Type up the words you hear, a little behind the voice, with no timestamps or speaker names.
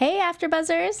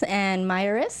AfterBuzzers and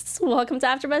Myrists. Welcome to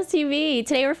AfterBuzz TV.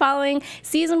 Today we're following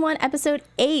Season 1, Episode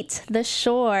 8, The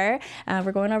Shore.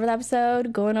 We're going over the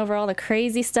episode, going over all the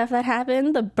crazy stuff that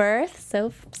happened, the birth,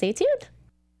 so stay tuned.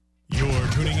 You're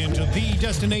tuning into the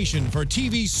destination for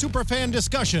TV superfan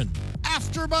discussion,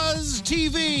 AfterBuzz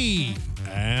TV.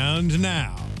 And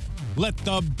now, let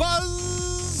the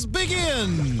buzz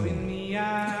begin. We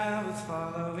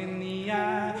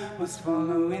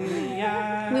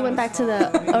went back to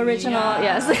the original,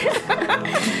 yes.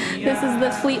 This is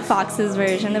the Fleet Foxes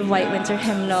version of White Winter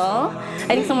Hymnal. I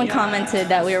think someone commented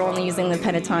that we were only using the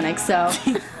pentatonic, so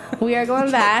we are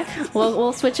going back.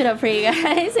 We'll switch it up for you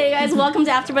guys. Hey guys, welcome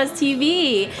to AfterBuzz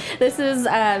TV. This is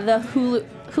the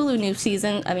Hulu new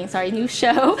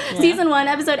show. Yeah. Season 1,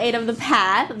 Episode 8 of The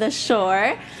Path, The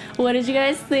Shore. What did you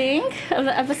guys think of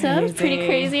the episode? Pretty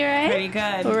crazy, right? Pretty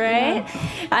good. Right?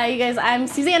 Yeah. You guys, I'm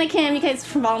Susanna Kim. You guys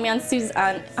can follow me on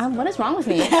what is wrong with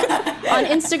me? On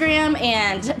Instagram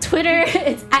and Twitter.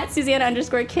 It's at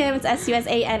Susanna_Kim. It's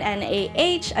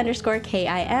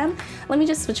SUSANNAH_KIM. Let me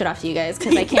just switch it off to you guys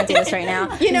because I can't do this right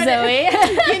now. You know Zoe.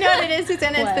 You know what it is,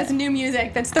 Susanna? It's this new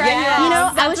music that's throwing you off. You know,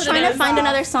 I was trying to find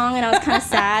another song and I was kind of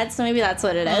sad, so maybe that's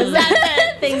what it is. That's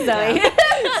it. Thanks, Zoe.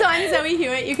 So I'm Zoe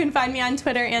Hewitt. You can find me on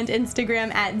Twitter and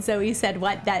Instagram at Zoe Said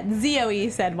What. That's Zoe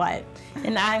Said What.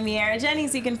 And I'm Miara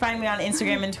Jennings. You can find me on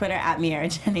Instagram and Twitter at Miara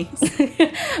Jennings.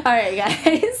 All right,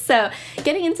 guys. So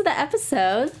getting into the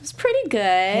episode, it was pretty good.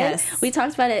 Yes. We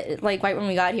talked about it like right when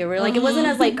we got here. We were like, it wasn't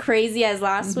as like crazy as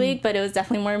last week, but it was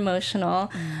definitely more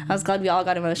emotional. I was glad we all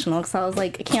got emotional because I was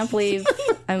like, I can't believe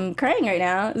I'm crying right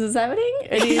now. Is this happening?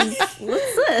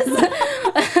 What's this?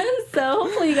 So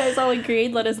hopefully you guys all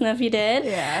agreed. Let us know if you did.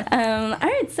 Yeah. All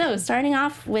right. So starting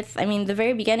off with, the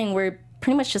very beginning, we're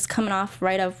pretty much just coming off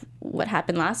right of what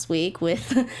happened last week with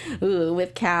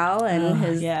Cal and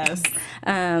his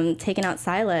taking out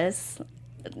Silas.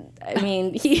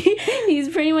 He's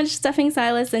pretty much stuffing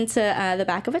Silas into the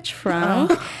back of a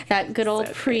trunk. That good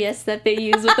old Prius that they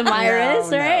use with the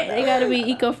Myrists, right? They gotta be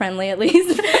eco-friendly at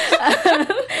least.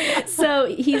 So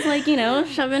he's like,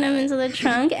 shoving him into the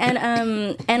trunk,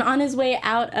 and on his way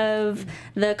out of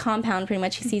the compound, pretty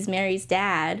much he sees Mary's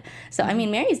dad. So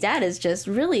Mary's dad is just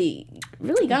really,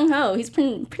 really gung-ho. He's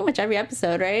been pretty much every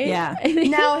episode, right? Yeah.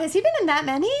 Now, has he been in that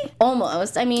many?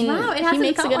 Almost. Wow, he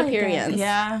makes a good like appearance.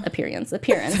 Yeah. Appearance.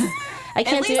 I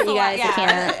can't do it, you guys. I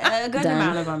can't. A good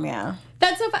amount of them, yeah.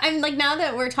 That's so fun. I'm like, now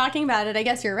that we're talking about it, I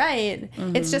guess you're right.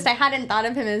 Mm-hmm. It's just I hadn't thought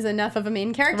of him as enough of a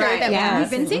main character that we've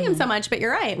been seeing him so much, but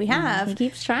you're right, we have. He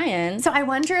keeps trying. So I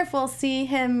wonder if we'll see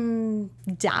him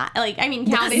die. Cal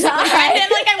basically tried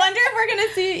him. I wonder if we're going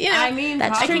to see,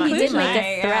 That's true. He did make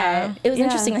a threat. Yeah. It was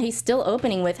interesting that he's still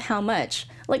opening with how much.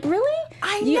 Like, really?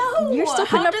 I know. You're still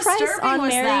putting How a price disturbing on was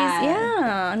Mary's. that?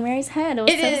 Yeah, on Mary's head. It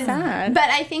was so sad. But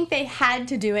I think they had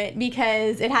to do it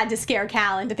because it had to scare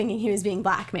Cal into thinking he was being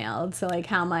blackmailed. So,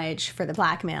 how much for the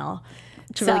blackmail?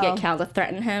 To really get Cal to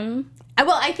threaten him?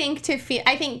 Well, I think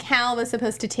Cal was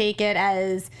supposed to take it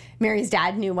as Mary's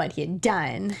dad knew what he had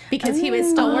done because he was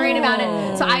still worried about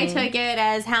it. So I took it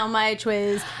as how much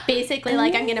was basically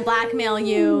I'm going to blackmail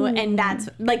you, and that's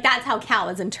how Cal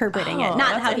was interpreting it,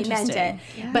 not how he meant it.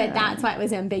 Yeah. But that's why it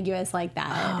was ambiguous like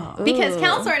that because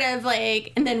Cal sort of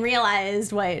and then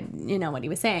realized what he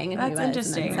was saying. And that's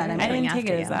interesting. I didn't take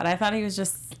it as that. I thought he was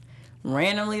just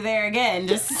randomly there again,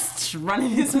 just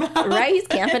running his mouth. Right, he's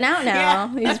camping out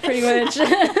now. Yeah. He's pretty much.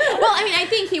 I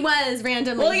think he was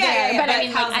randomly there, but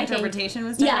Cal's interpretation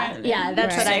was different. Yeah,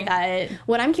 that's what I thought.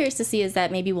 What I'm curious to see is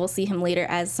that maybe we'll see him later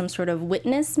as some sort of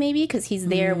witness, maybe because he's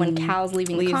there when Cal's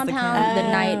leaving the compound the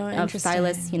night of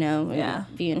Silas,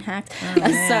 being hacked.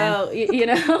 So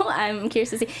I'm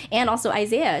curious to see, and also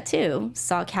Isaiah too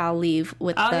saw Cal leave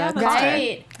with the car.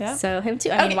 Right. Yep. So him too.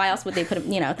 Why else would they put him?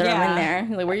 Throw him in there.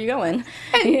 Like, where are you going?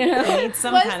 They need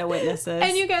some kind of witnesses.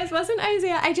 And you guys, wasn't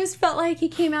Isaiah? I just felt like he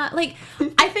came out I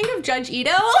think of Judge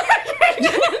Ito.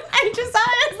 I just thought,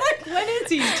 I was like, what is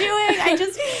he doing? I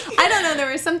don't know. There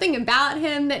was something about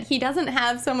him that he doesn't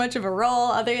have so much of a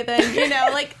role other than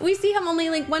we see him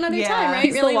only one other time, right?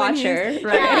 He's really the watcher,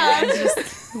 right? Yeah.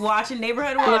 Just watching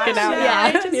Neighborhood Watch. Looking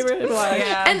out, Neighborhood Watch.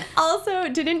 Yeah. And also,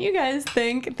 didn't you guys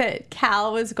think that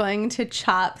Cal was going to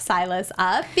chop Silas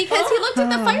up because he looked at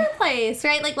the fireplace,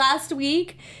 right? Last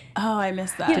week. Oh, I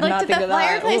missed that. He looked at the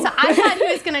fireplace. So I thought he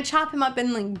was going to chop him up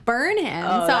and burn him.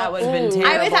 Oh, so that would have been terrible.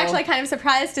 I was actually kind of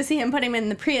surprised to see him put him in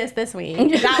the Prius this week.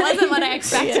 That wasn't what I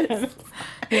expected.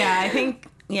 Yeah, I think,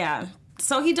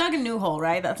 So he dug a new hole,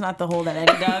 right? That's not the hole that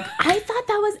Eddie dug. I thought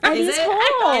that was Eddie's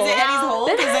hole. Is it Eddie's hole?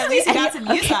 Because at least he got some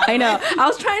use out of it. I know. I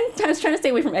was trying to stay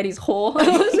away from Eddie's hole. I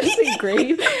was just saying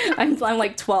grave. I'm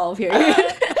like 12 here. But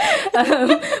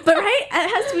right, it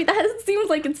has to be. That seems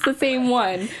like it's the same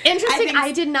one. Interesting.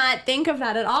 I did not think of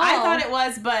that at all. I thought it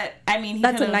was, but I mean,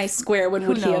 that's a nice square. When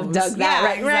would he have dug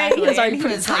that? Yeah, right, exactly. He was already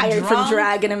pretty like, tired from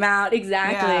dragging him out.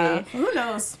 Exactly. Yeah. Who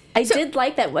knows? I did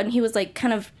like that when he was like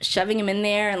kind of shoving him in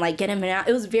there and like getting him out.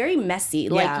 It was very messy.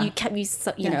 Like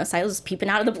you know, Silas was peeping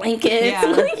out of the blankets. Yeah.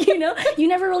 Like, you know, you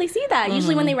never really see that.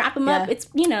 Usually when they wrap him up, it's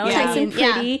nice and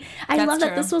pretty. I love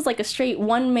that this was like a straight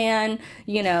one man,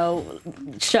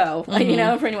 show.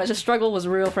 Like, pretty much the struggle was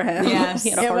real for him. Yes,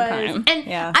 he had a hard time.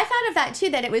 And I thought of that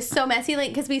too, that it was so messy,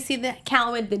 like because we see the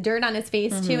Cal with the dirt on his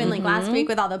face too, and like last week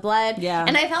with all the blood. Yeah.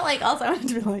 And I felt like also I wanted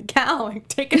to be like, Cal, like,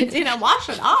 take it, wash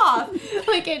it off.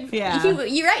 Like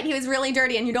you're right. He was really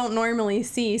dirty, and you don't normally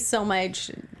see so much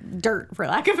dirt, for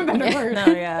lack of a better word. No,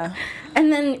 yeah. And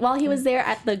then while he was there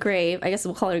at the grave, I guess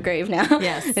we'll call it a grave now.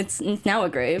 Yes. It's now a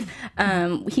grave.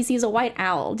 He sees a white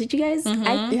owl. Did you guys?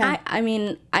 I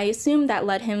mean, I assume that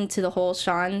led him to the whole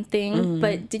Sean thing.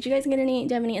 But did you guys do you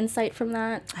have any insight from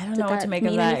that? I don't know what to make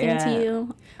of that. Anything to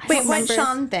you? Wait, what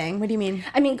Sean thing? What do you mean?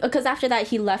 I mean, because after that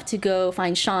he left to go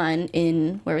find Sean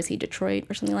in where was he? Detroit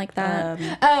or something like that.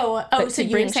 So you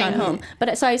bring Sean home.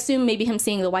 But so I assume maybe him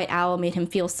seeing the white owl made him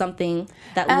feel something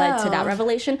that led to that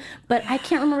revelation. But I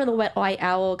can't remember the white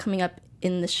owl coming up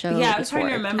in the show. Yeah, I was trying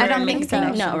to remember. I don't think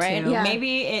so. No, right? Yeah.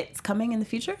 Maybe it's coming in the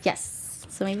future. Yes.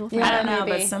 So maybe we'll find out. I don't know,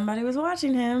 but somebody was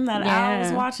watching him. That owl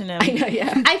was watching him. I know,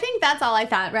 yeah. I think that's all I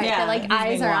thought, right? Yeah, that like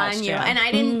eyes are watched, on you. yeah. And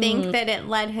I didn't think that it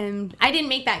led him, I didn't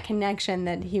make that connection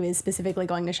that he was specifically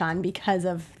going to Sean because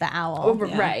of the owl.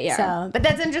 Right, yeah. So, but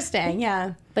that's interesting,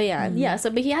 yeah. But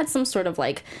but he had some sort of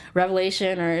like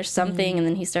revelation or something, and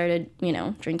then he started,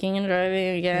 drinking and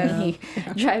driving again. He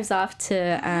drives off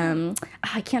to,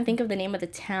 I can't think of the name of the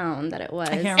town that it was.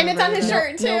 And it's on his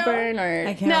shirt too. Milburn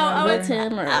or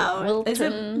Wilton or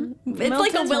Wilton. It's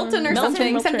like a Wilton or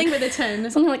something. Something with a tin.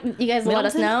 Something like, you guys will let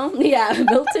us know. Yeah,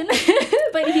 Milton.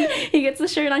 But he gets the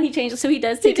shirt on, he changes, so he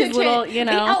does take his little, and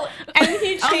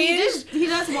he changed. He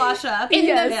does wash up. In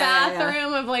the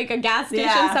bathroom of like a gas station.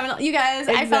 Yeah. You guys,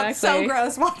 I felt so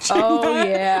gross watching that.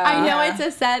 Yeah. I know it's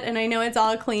a set and I know it's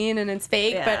all clean and it's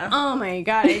fake, but oh my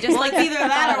god, I just like either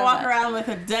that or walk around with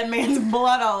a dead man's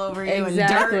blood all over you and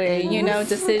dirt. And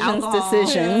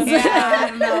decisions. Yeah, I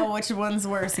don't know which one's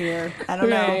worse here. I don't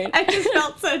know. I just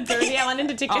felt so dirty. I wanted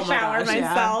to take a shower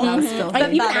myself.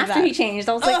 Even after he changed,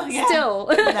 I was like, still.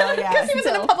 Because he was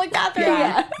in a public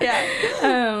bathroom.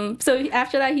 Yeah. So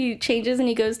after that, he changes and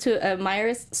he goes to a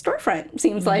Myers storefront.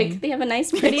 Seems like they have a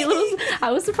nice, pretty little.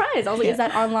 I was surprised. I was like, is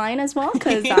that online as well?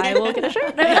 Because I will get a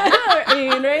shirt.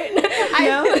 Right?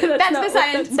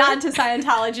 That's the nod to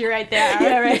Scientology right there.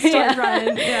 Yeah, right.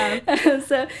 Storefront. Yeah.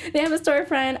 So they have a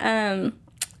storefront,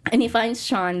 and he finds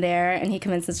Sean there, and he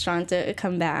convinces Sean to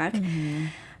come back.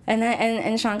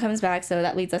 And Sean comes back, so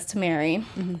that leads us to Mary.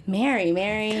 Mary. What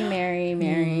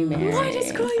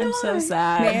is going on? I'm so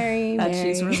sad Mary.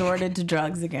 she's resorted to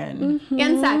drugs again.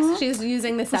 And sex. She's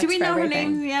using the sex Do we for know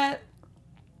everything. her name yet?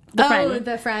 The friend.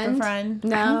 The friend.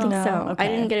 No. I don't think so. Okay. I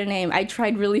didn't get a name. I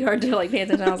tried really hard to pay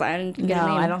attention. I was like, I didn't get a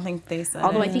name. I don't think they said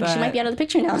Although I think she might be out of the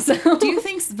picture now. So. Do you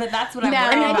think? But that's what I'm I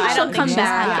worried mean, I about. think she'll come she's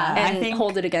back not. and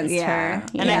hold it against her.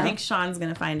 And I think Sean's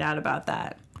gonna find out about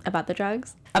that. About the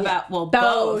drugs? About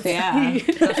both. Yeah.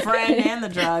 The friend and the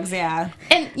drugs. Yeah.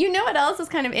 And you know what else is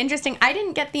kind of interesting? I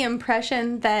didn't get the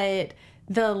impression that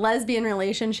the lesbian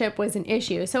relationship was an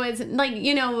issue. So it's like,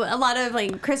 a lot of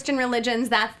like Christian religions,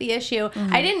 that's the issue.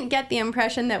 I didn't get the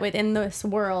impression that within this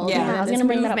world, I was this gonna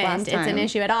bring that up movement, last time. it's an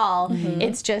issue at all.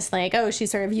 It's just like,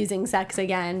 she's sort of using sex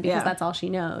again because that's all she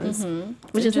knows.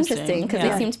 Which is interesting because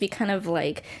they seem to be kind of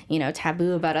like,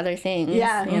 taboo about other things.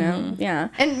 Yeah. Yeah.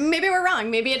 And maybe we're wrong.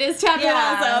 Maybe it is taboo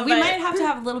also. We might have to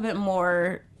have a little bit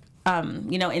more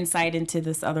insight into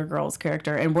this other girl's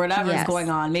character and whatever's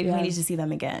going on. Maybe we need to see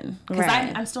them again. Because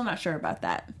I'm still not sure about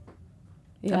that.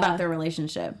 About their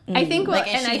relationship. I think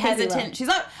is she hesitant? She's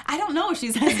not, I don't know if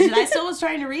she's hesitant. I still was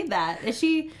trying to read that. Is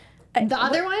she the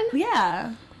other one?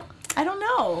 Yeah. I don't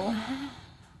know.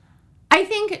 I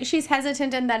think she's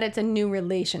hesitant in that it's a new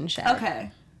relationship.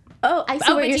 Okay. Oh, I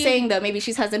see what you're saying, though. Maybe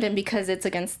she's hesitant because it's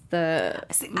against the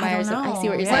Myers. I see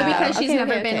what you're saying. Or because she's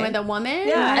never been with a woman?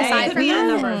 Yeah, aside from that? a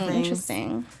number of things.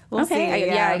 Interesting. We'll see.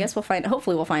 I guess we'll find.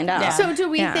 Hopefully, we'll find out. Yeah. So,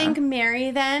 do we think Mary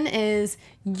then is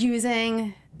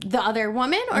using the other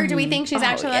woman, or do we think she's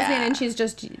actually lesbian and she's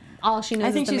just all she knows?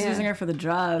 I think is the she's man? using her for the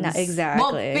drugs. No, exactly.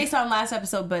 Well, based on last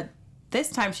episode, but this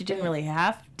time she didn't really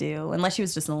have to, unless she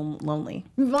was just lonely.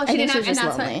 Well, she didn't have, just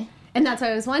lonely. And that's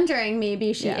what I was wondering.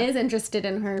 Maybe she is interested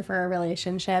in her for a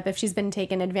relationship if she's been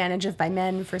taken advantage of by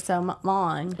men for so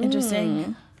long.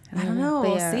 Interesting. I don't know.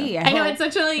 We'll see. I know it's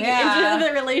such a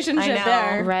intimate relationship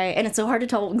there. Right. And it's so hard to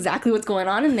tell exactly what's going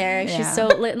on in there. Yeah. She's so,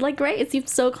 like, right? It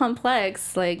seems so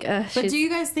complex. Like, but do you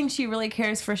guys think she really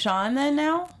cares for Sean then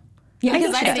now? Yeah,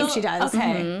 I think she does.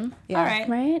 Okay. Mm-hmm. Yeah. All right.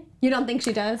 Right? You don't think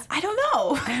she does? I don't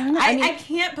know. I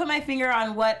can't put my finger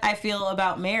on what I feel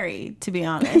about Mary, to be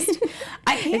honest.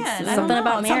 I can't. Something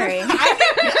about Mary.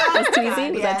 That's too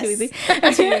easy? Was that too easy?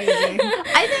 Too easy.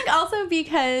 I think also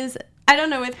because, I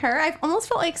don't know, with her, I almost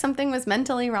felt like something was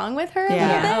mentally wrong with her a little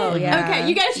bit. Oh, yeah. Okay,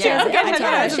 you guys Yeah.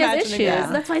 should. She has issues.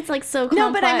 That's why it's, like, so complex.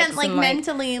 No, but I meant, like, and,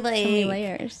 mentally, like... so many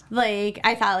layers. Like,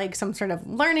 I thought, like, some sort of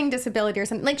learning disability or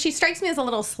something. Like, she strikes me as a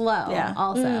little slow,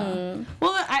 also.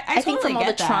 Well, I think from all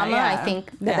the trauma, I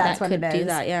think that's what could it do is.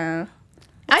 that, yeah.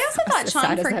 I also thought as Sean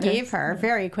sad as that forgave is. her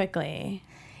very quickly.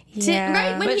 Yeah.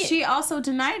 Right? When But she also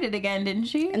denied it again, didn't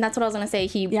she? And that's what I was going to say.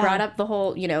 He brought up the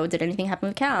whole, did anything happen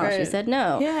with Cal? She said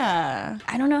no. Yeah.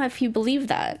 I don't know if you believe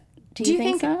that. Do you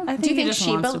think so? I think Do you he think just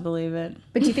she wants to believe it.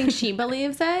 But do you think she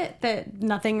believes it? That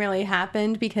nothing really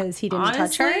happened because he didn't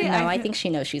touch her? Honestly, No, I think she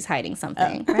knows she's hiding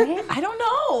something. Right? I don't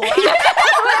know.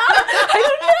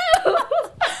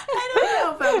 I don't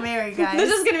know about Mary, guys.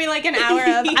 This is going to be like an hour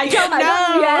of, I don't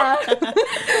know. Yeah.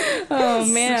 Oh,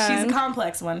 man. She's a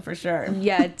complex one for sure.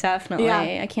 Yeah, definitely.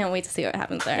 Yeah. I can't wait to see what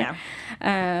happens there.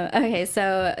 Okay,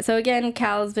 so again,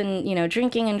 Cal's been,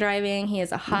 drinking and driving. He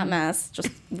is a hot mess, just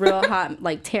real hot,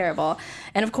 like terrible.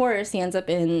 And of course, he ends up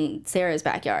in Sarah's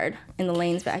backyard, in the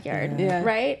Lane's backyard. Yeah.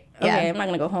 Right? Yeah. Okay, I'm not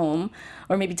going to go home.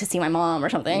 Or maybe to see my mom or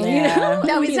something. Yeah.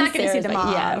 No, he's He's not in going to see Sarah's the back-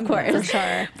 mom. Yeah, of course. For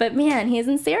sure. But man, he is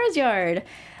in Sarah's yard.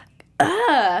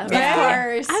 Right? Of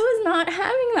course. I was not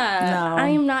having that. No. I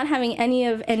am not having any,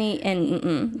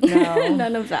 and No.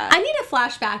 none of that. I need a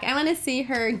flashback. I want to see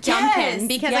her dump him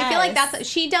because I feel like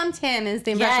she dumped him is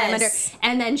the impression I'm under.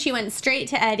 And then she went straight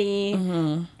to Eddie.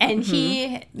 And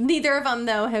neither of them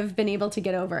though have been able to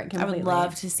get over it I completely. would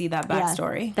love to see that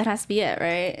backstory. That has to be it,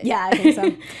 right? Yeah, I think so.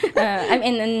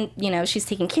 And then, she's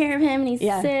taking care of him and he's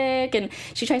Yeah. sick. And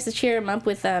she tries to cheer him up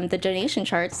with the donation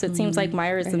charts. So it seems like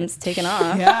Myerism's taken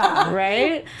off. Yeah.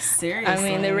 Right? Seriously. I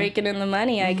mean, they're raking in the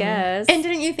money, I guess. And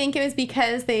didn't you think it was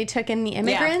because they took in the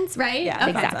immigrants, right? Yeah, Okay.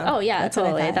 Exactly. so. Oh, yeah, That's what I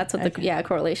totally. thought. That's what the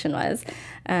correlation was.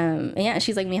 Yeah,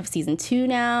 she's like, we have season 2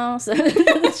 now. So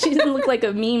she didn't look like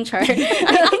a meme chart.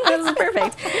 That was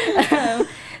perfect.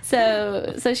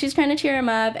 So she's trying to cheer him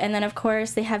up, and then of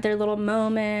course they have their little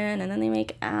moment, and then they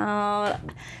make out.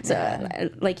 So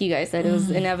like you guys said, it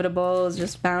was inevitable. It was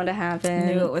just bound to happen.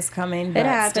 Knew it was coming, but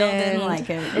happened. still didn't like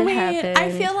it. It happened.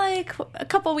 I feel like a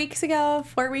couple weeks ago,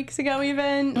 4 weeks ago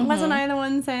even, wasn't I the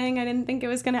one saying I didn't think it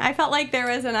was going to... I felt like there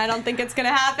was an I don't think it's going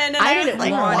to happen. And I was didn't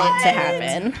like, want what? it to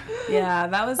happen. Yeah,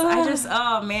 that was,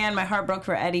 oh man, my heart broke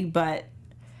for Eddie, but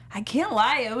I can't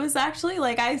lie. It was actually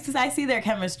like, I see their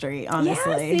chemistry,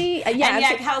 honestly. Yeah,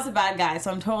 And Cal's a bad guy,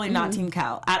 so I'm totally not Team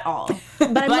Cal at all.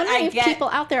 But I'm wondering if people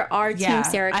out there are Team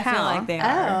Sarah Cal. I feel like they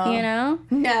are. You know?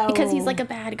 No. Because he's like a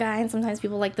bad guy, and sometimes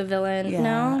people like the villain. Yeah.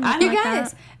 No? I You like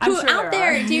guys, that. I'm who sure out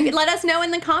there, do you let us know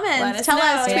in the comments. Let us Tell know,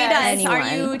 us, tweet yeah. us. Are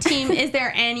Anyone. you team? Is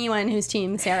there anyone who's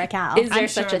Team Sarah Cal? Is there I'm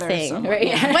such sure a there's thing? someone. Right?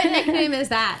 Yeah. What nickname is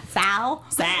that? Sal.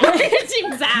 Sal.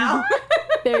 Team Sal.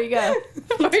 There you go.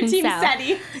 Or Team Sal.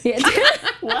 SETI. Yeah.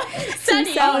 What?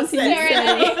 SETI. Sal Oh, and Team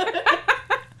Sarah.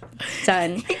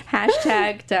 Done.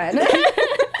 Hashtag done.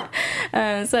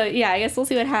 So yeah, I guess we'll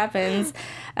see what happens.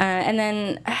 And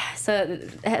then, so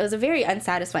it was a very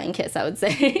unsatisfying kiss, I would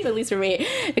say, at least for me,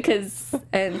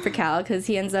 and for Cal, because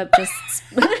he ends up just.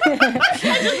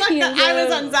 I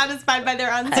was unsatisfied by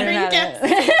their on-screen kiss.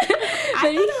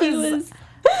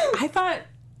 I thought,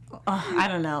 I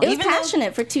don't know. It was Even though-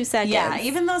 passionate for 2 seconds. Yeah,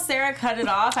 even though Sarah cut it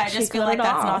off, I just feel cut like it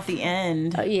that's off. not the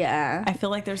end. Yeah. I feel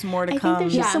like there's more to I come.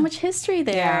 think there's just so much history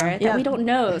there Yeah. that we don't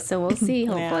know. So we'll see,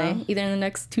 hopefully, Yeah. either in the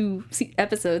next 2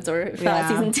 episodes or if Yeah. not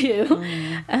season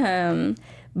 2.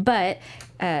 But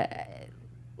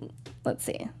let's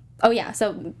see. Oh, yeah.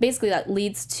 So basically that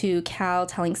leads to Cal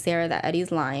telling Sarah that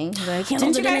Eddie's lying. He's like, I can't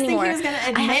hold Didn't it you guys think anymore. he was gonna I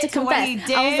have admit to to what confess.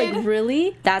 he I was did? like,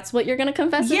 really? That's what you're going to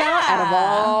confess Yeah. about? Out of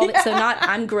all. So not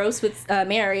I'm gross with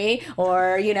Mary,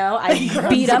 or, I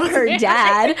beat up her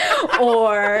dad,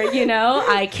 or,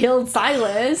 I killed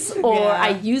Silas, or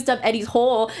I used up Eddie's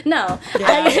hole. No.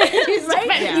 Yeah.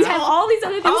 You have all these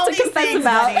other things All to these confess things,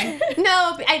 about. buddy.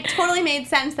 No, it totally made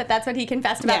sense that that's what he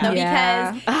confessed about, though,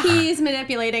 Yeah. because he's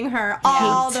manipulating her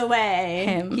all the way.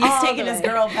 Him. He's All taking the his way.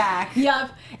 girl back.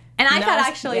 Yup. And I thought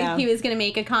actually he was going to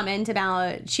make a comment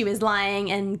about she was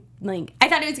lying, and like I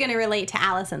thought it was going to relate to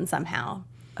Allison somehow.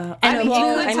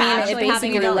 It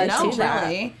basically don't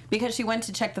really, because she went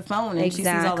to check the phone and she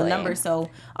sees all the numbers. So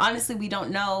honestly, we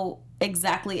don't know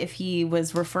exactly if he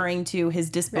was referring to his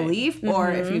disbelief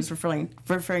or if he was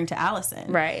referring to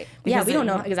Allison. Right. Because we don't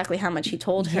know exactly how much he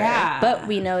told her, but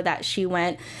we know that she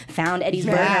found Eddie's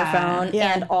burner phone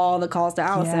and all the calls to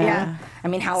Allison. Yeah. I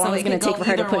mean, how long is it going to take for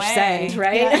her to push send,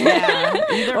 right? Yeah.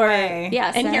 Either way.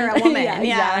 Yeah. And you're a woman.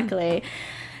 Exactly.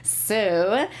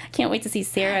 So, can't wait to see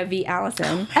Sarah v.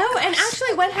 Allison. Oh, and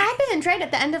actually, what happened right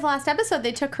at the end of last episode?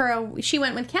 They took her. She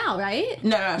went with Cal, right?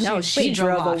 No, she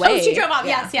drove away. Oh, she drove off.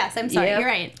 Yes. I'm sorry. You're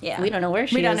right. Yeah, we don't know where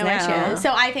she is now.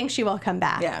 So I think she will come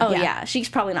back. Yeah. Oh yeah, she's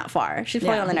probably not far. She's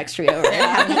probably on the next street over there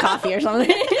having a coffee or something.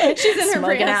 She's in her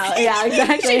Prius. Out. Yeah,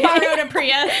 exactly. She borrowed a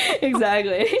Prius.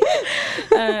 Exactly.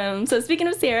 So speaking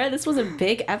of Sarah, this was a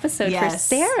big episode for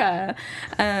Sarah.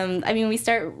 I mean, we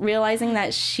start realizing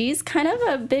that she's kind of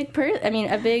a big person. I mean,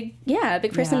 a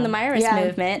big person in the Myris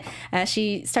movement.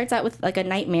 She starts out with like a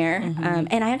nightmare,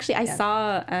 and I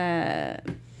saw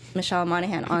Michelle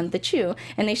Monaghan on The Chew,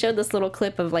 and they showed this little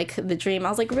clip of like the dream. I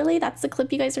was like, really? That's the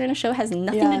clip you guys are going to show? Has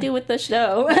nothing to do with the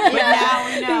show. But now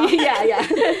we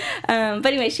know.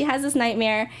 But anyway, she has this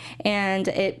nightmare, and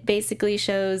it basically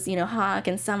shows, Hawk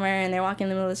and Summer, and they're walking in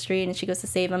the middle of the street, and she goes to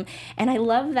save them. And I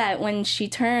love that when she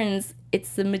turns,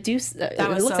 it's the Medusa.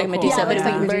 It looks like Medusa, but it's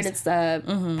like learned it's the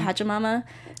Pachamama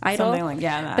idol. Something like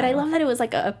that. But I love that it was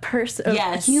like a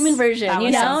human version, that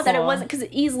cool. That it wasn't, because it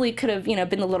easily could have,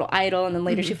 been the little idol, and then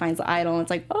later she finds the idol, and it's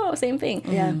like, oh, same thing.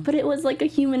 Yeah. But it was like a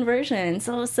human version,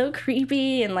 so it was so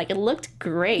creepy, and like it looked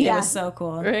great. Yeah. It was so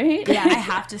cool. Right? Yeah, I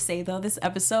have to say though, this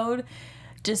episode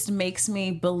just makes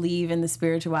me believe in the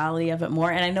spirituality of it more.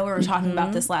 And I know we were talking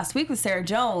about this last week with Sarah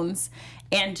Jones,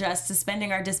 and just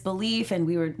suspending our disbelief, and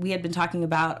we had been talking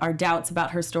about our doubts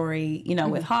about her story,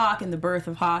 with Hawk and the birth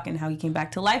of Hawk and how he came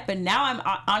back to life. But now I'm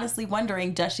honestly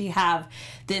wondering, does she have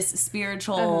this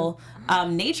spiritual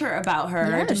nature about her?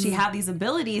 Yes. Does she have these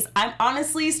abilities? I'm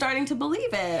honestly starting to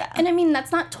believe it. And I mean,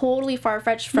 that's not totally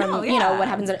far-fetched from, what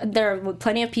happens. There are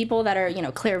plenty of people that are,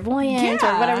 clairvoyant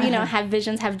or whatever, have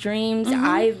visions, have dreams.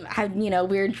 I've had,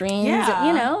 weird dreams,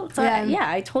 So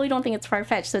I totally don't think it's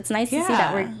far-fetched. So it's nice to see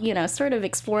that we're, sort of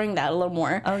exploring that a little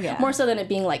more. Oh, yeah. More so than it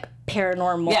being like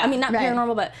paranormal. I mean, not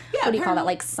paranormal, but what do you call that?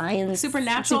 Like science,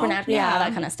 supernatural, that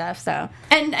kind of stuff. So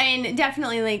and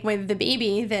definitely like with the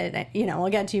baby that we'll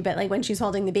get to, but like when she's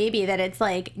holding the baby, that it's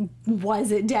like,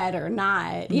 was it dead or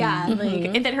not?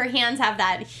 Like that her hands have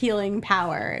that healing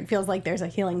power. It feels like there's a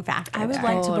healing factor. I would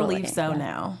like to believe so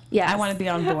now. Yeah, I want to be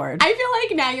on board. I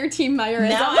feel like now you're Team Myris.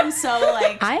 Now I'm so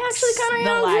like, I actually kind of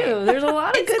am too. There's a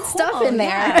lot of good stuff in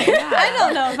there. I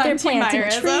don't know if I'm Team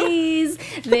Myris. Trees.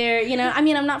 They're I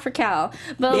mean, I'm not for Cal,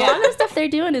 but a lot of the stuff they're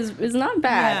doing is not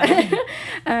bad.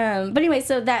 But anyway,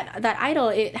 so that idol,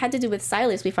 it had to do with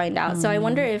Silas, we find out. So I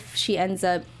wonder if she ends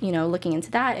up looking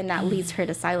into that, and that leads her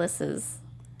to Silas's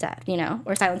death,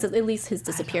 or silences at least his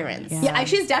disappearance. Yeah,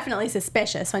 she's definitely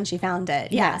suspicious when she found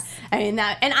it. Yes. I mean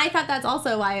that, and I thought that's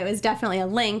also why it was definitely a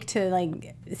link to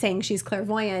like saying she's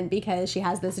clairvoyant, because she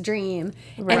has this dream,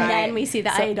 and then we see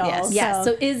the idol. Yes.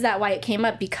 So is that why it came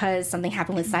up? Because something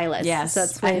happened with Silas. Yes. So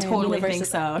I totally think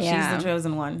so. Yeah. She's the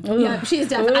chosen one. Yeah, she's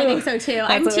definitely. I think so too.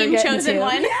 I'm Team Chosen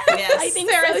One. Yes. I think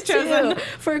Sarah's so chosen.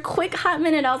 For a quick hot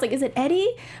minute, I was like, is it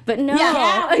Eddie? But no.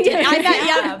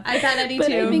 I thought Eddie but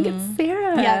too. I think it's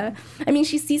Sarah. Yeah. I mean,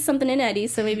 she sees something in Eddie,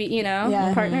 so maybe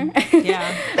partner.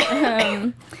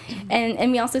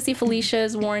 And we also see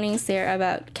Felicia's warning Sarah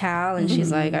about Cal, and she's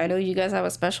like, I know you guys have a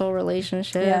special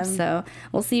relationship, so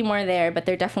we'll see more there. But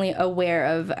they're definitely aware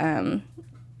of.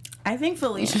 I think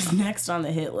Felicia's next on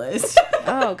the hit list.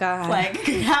 Oh God! Like,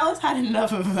 Cal's had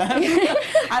enough of them.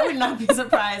 I would not be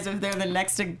surprised if they're the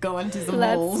next to go into some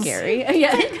holes. That's scary.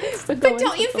 Yeah. But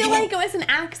don't you feel like it was an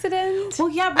accident? Well,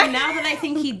 yeah, but now that I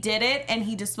think he did it, and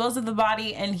he disposed of the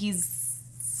body, and he's,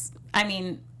 I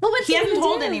mean. Well, what he hasn't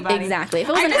told anybody. Exactly. If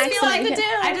it was an accident,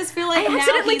 I just feel like I now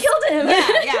accidentally killed him.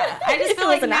 Yeah. I just feel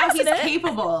like now he's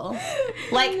capable.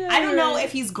 Like, I don't know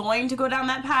if he's going to go down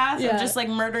that path of just like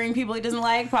murdering people he doesn't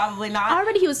like. Probably not.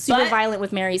 Already he was super violent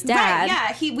with Mary's dad.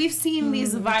 Right, yeah. We've seen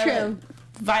these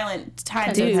violent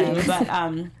times with him, but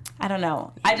I don't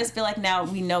know. I just feel like now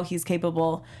we know he's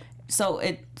capable. So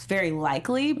it's very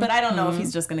likely, but I don't know if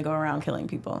he's just going to go around killing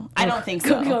people. I don't think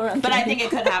so. But I think it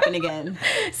could happen again.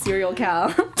 Serial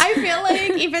Cal. I feel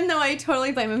like, even though I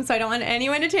totally blame him, so I don't want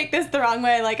anyone to take this the wrong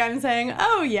way, like I'm saying,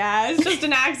 oh yeah, it's just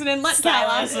an accident, let Cal.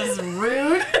 Silas is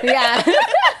rude. Yeah. Like,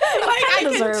 I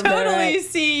can totally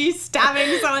see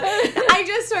stabbing someone. I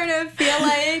just sort of feel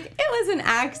like it was an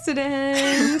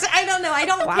accident. I don't know. I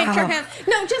don't picture him.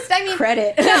 No, just, I mean.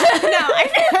 Credit. No,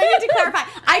 I need to clarify.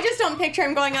 I just don't picture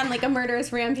him going on like a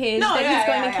murderous rampage that he's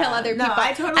going to kill other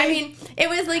people. No, I mean, it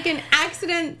was like an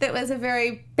accident that was a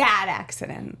very bad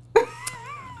accident.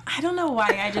 I don't know why.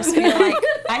 I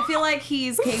feel like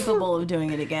he's capable of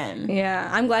doing it again. Yeah,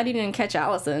 I'm glad he didn't catch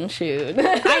Allison. Shoot.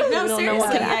 I know,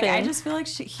 seriously. I just feel like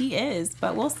he is,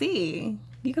 but we'll see.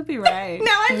 You could be right.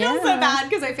 Now I feel so bad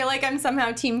because I feel like I'm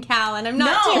somehow Team Cal and I'm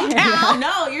not Team Cal.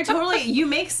 No, you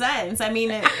make sense. I mean,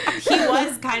 he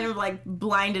was kind of like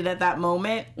blinded at that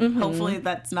moment. Mm-hmm. Hopefully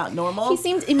that's not normal. He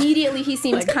seemed like,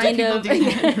 kind of.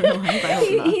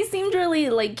 He seemed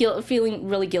really like feeling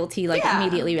really guilty like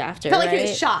immediately after. Felt like he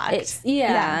was shocked. He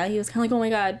was kind of like, oh my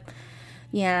God.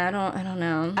 Yeah, I don't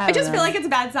know. I just feel like it's a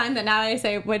bad sign that now I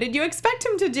say, what did you expect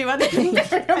him to do other than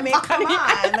I mean, come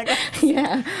on. Like,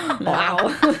 yeah.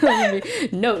 Wow.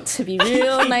 Note to be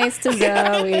real nice to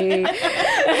Zoe.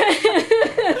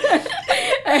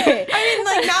 Right. I mean,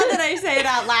 like, now that I say it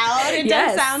out loud, it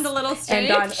does sound a little strange.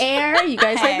 And on air, you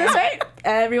guys heard this, right?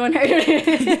 Everyone heard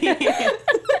it.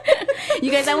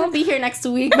 You guys, I won't be here next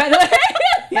week, by the way.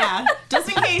 Yeah. Just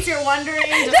in case you're wondering,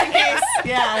 just in case.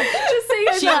 Yeah. Just so you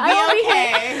guys know, I won't okay. be here.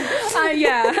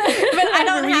 Yeah. But I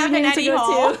don't have an Eddie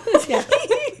Hall. Yeah.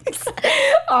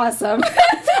 Awesome.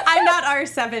 I'm not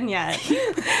R7 yet.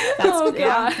 Oh,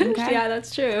 God. Okay. Yeah,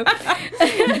 that's true.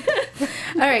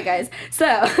 All right, guys.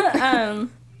 So,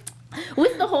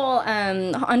 with the whole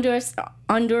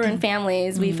Honduran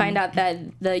families, we find out that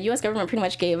the U.S. government pretty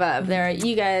much gave up.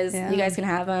 You guys can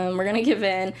have them. We're gonna give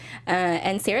in,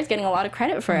 and Sarah's getting a lot of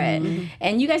credit for it.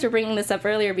 And you guys were bringing this up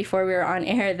earlier before we were on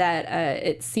air that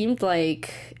it seemed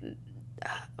like.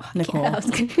 Nicole. I was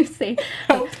gonna say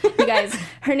Hope. You guys,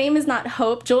 her name is not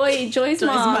Hope. Joy's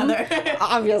mom. Mother.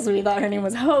 Obviously, we thought her name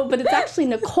was Hope, but it's actually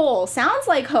Nicole. Sounds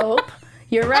like Hope.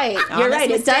 You're right. You're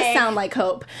right. It does sound like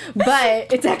Hope,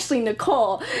 but it's actually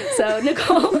Nicole. So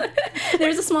Nicole,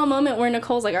 there's a small moment where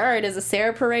Nicole's like, all right, is a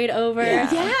Sarah parade over?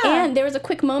 Yeah. And there was a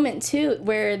quick moment, too,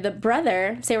 where the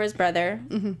brother, Sarah's brother,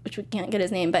 which we can't get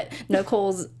his name, but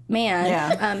Nicole's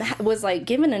man was like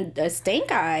given a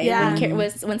stank eye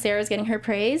when Sarah was getting her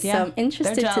praise. So I'm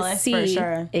interested to see for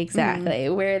sure. exactly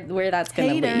where that's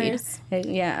going to lead.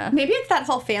 Yeah. Maybe it's that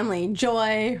whole family.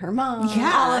 Joy, her mom,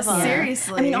 all of them.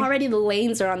 Seriously. I mean, already the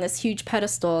Lanes are on this huge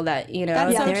pedestal that,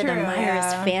 That's so they're true. the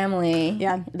Myers family.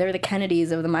 Yeah. They're the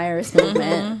Kennedys of the Myers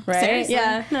movement, right? Seriously.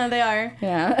 Yeah, no, they are.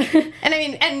 Yeah. And I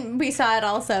mean, and we saw it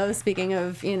also, speaking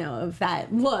of, of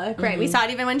that look, right? We saw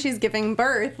it even when she's giving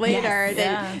birth later.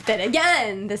 That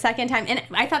again, the second time. And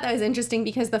I thought that was interesting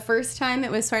because the first time it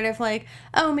was sort of like,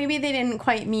 oh, maybe they didn't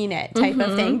quite mean it type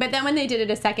of thing. But then when they did it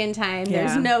a second time,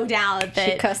 there's no doubt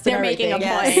that they're making a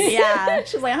point. Yeah.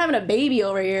 She's like, I'm having a baby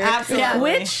over here. Absolutely.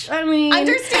 Which, I mean...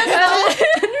 Understandably.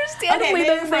 Understandably,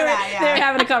 they're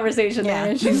having a conversation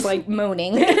there, and she's like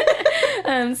moaning.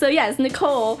 So yes,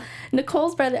 Nicole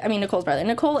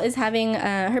is having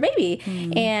her baby,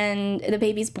 and the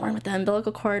baby's born with the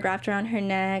umbilical cord wrapped around her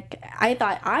neck. I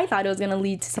thought it was going to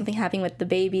lead to something happening with the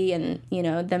baby, and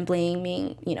them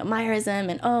blaming Myerism,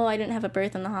 and I didn't have a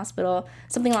birth in the hospital,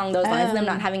 something along those lines. Them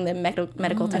not having the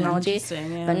medical technology.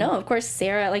 But no, of course,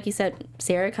 Sarah, like you said,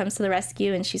 Sarah comes to the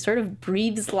rescue, and she sort of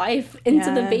breathes life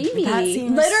into the baby. That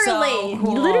seems literally, so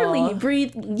cool. literally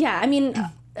breathe. Yeah, I mean.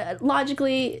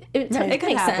 Logically, it makes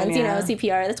happen, sense.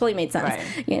 CPR, that totally made sense.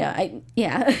 Right.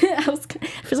 I was,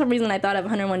 for some reason, I thought of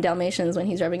 101 Dalmatians when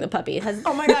he's rubbing the puppy.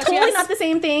 Oh my gosh, totally not the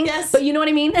same thing. Yes. But you know what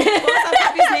I mean? What was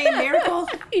that puppy's name? Miracle?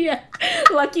 Yeah.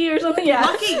 Lucky or something. Yeah.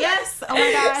 Lucky, yes. Oh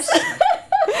my gosh.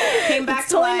 Came back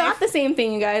to totally life. Not the same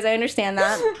thing, you guys. I understand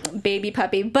that. Baby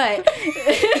puppy. But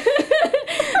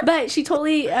she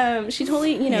totally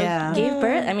gave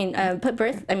birth. I mean, put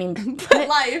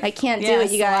life. I can't do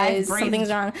it, you guys. Something's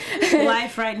wrong.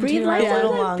 Life right into our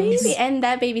little lungs. Baby. And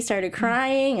that baby started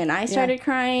crying, and I started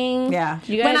crying. Yeah.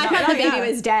 You guys when I thought the baby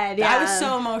was dead. Yeah. I was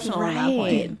so emotional at that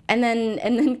point. And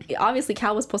then obviously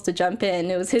Cal was supposed to jump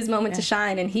in. It was his moment to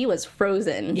shine, and he was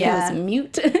frozen. Yeah. He was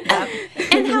mute.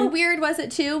 And how weird was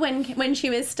it too when she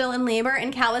was still in labor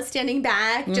and Cal was standing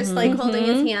back, just like holding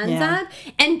his hands up?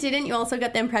 And didn't you also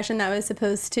get the impression that was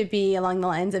supposed to be along the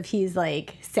lines of he's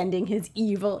like sending his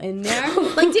evil in there?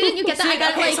 Like, didn't you get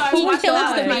that? So I was watching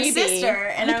that with my baby. sister,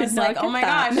 and I was like, oh my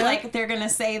gosh, like they're gonna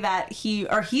say that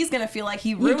he's gonna feel like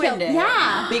he ruined it,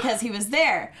 because he was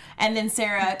there. And then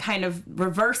Sarah kind of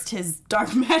reversed his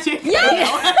dark magic. Yeah,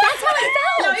 that's how it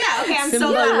felt. No, yeah, okay, I'm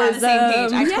so glad we're on the same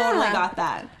page. I totally got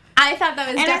that. I thought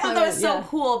that was I thought that was so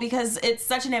cool because it's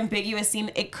such an ambiguous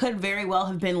scene. It could very well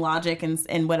have been logic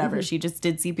and whatever. She just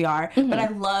did CPR. But I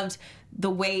loved the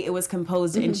way it was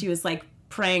composed, and she was like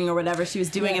praying or whatever she was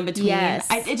doing in between. Yes.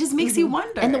 It just makes you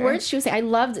wonder. And the words she was saying, I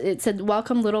loved it. Said,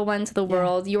 "Welcome, little one, to the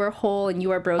world. You are whole and you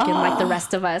are broken like the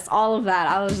rest of us." All of that.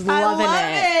 I was loving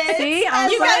it. See, you guys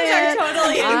are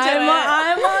totally into it.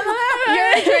 I'm on it.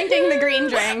 You're drinking the green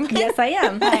drink. Yes, I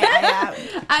am.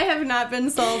 I have not been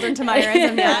sold into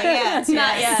Myerism yet.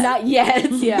 Not yet. Not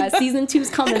yet. Yeah, season 2's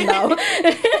coming though.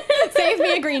 Save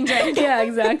me a green drink. Yeah,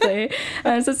 exactly.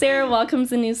 So Sarah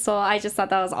welcomes a new soul. I just thought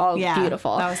that was all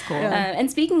beautiful. That was cool.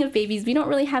 And speaking of babies, we don't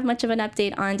really have much of an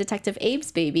update on Detective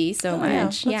Abe's baby so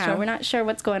much. Yeah, we're not sure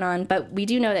what's going on, but we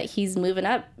do know that he's moving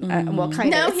up. Well,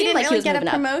 kind of. No, he didn't really get a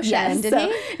promotion, did he?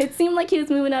 It seemed like he was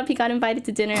moving up. He got invited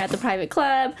to dinner at the private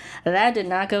club. That did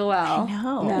not go well.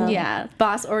 No. Yeah.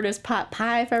 Boss orders pot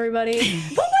pie for everybody.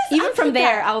 Even from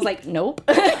there, I was like, nope.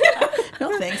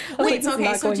 No thanks. Wait, so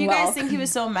do you guys think he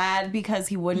was so mad because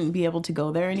he wouldn't be able to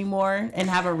go there anymore and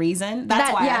have a reason?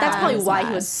 That's why. That's probably why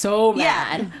he was so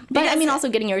mad. Yeah. But I mean, also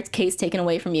getting your case taken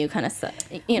away from you kind of,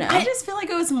 I just feel like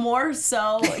it was more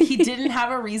so he didn't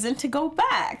have a reason to go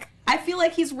back. I feel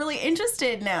like he's really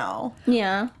interested now.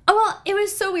 Yeah. Oh, well, it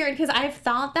was so weird because I've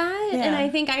thought that, and I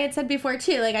think I had said before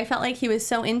too, like I felt like he was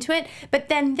so into it. But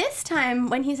then this time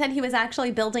when he said he was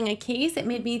actually building a case, it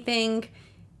made me think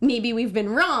maybe we've been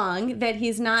wrong, that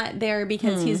he's not there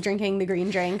because he's drinking the green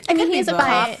drink. I mean, he's a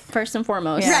cop first and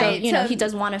foremost. Yeah. So, Right, you know, he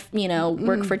does want to,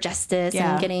 work for justice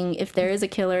and getting, if there is a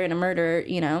killer and a murder,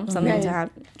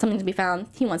 something to be found,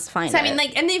 he wants to find it. So, I mean,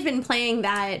 and they've been playing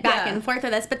that back and forth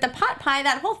with us, but the pot pie,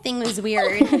 that whole thing was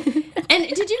weird. And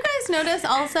did you guys notice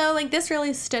also, this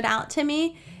really stood out to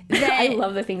me? I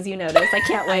love the things you notice. I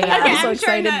can't wait. I'm so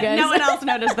excited, guys. No one else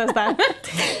noticed this then.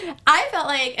 I felt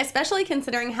like, especially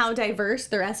considering how diverse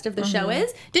the rest of the show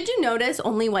is, did you notice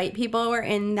only white people were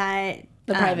in that...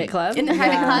 The private club? In the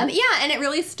private club. Yeah, and it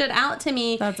really stood out to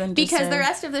me. That's interesting. Because the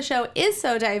rest of the show is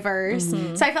so diverse.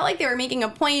 So I felt like they were making a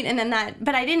point, and then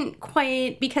but I didn't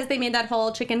quite, because they made that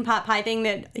whole chicken pot pie thing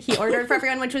that he ordered for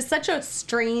everyone, which was such a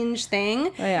strange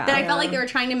thing, that I felt like they were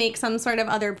trying to make some sort of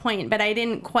other point, but I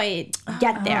didn't quite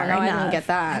get there enough. I didn't get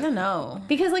that. I don't know.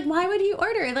 Because, why would he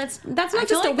order? That's not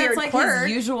just a weird that's quirk.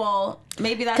 His usual...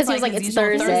 Maybe that's because he was like, his it's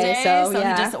usual Thursday, so he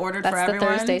just ordered that's for everyone.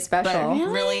 That's the Thursday special.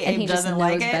 But really, and Abe he just doesn't knows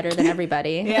like it. better than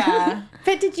everybody. Yeah.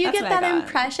 But did you That's get what I that got.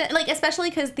 impression? Especially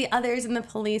because the others in the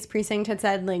police precinct had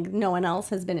said, no one else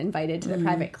has been invited to the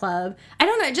private club. I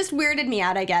don't know. It just weirded me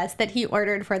out, I guess, that he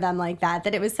ordered for them like that.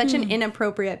 That it was such an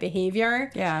inappropriate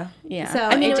behavior. Yeah. Yeah. So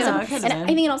I mean, and I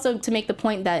think it also to make the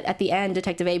point that at the end,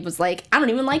 Detective Abe was like, I don't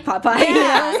even like pot pie.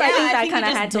 Yeah, So I think that he kind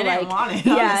of just had to didn't want it,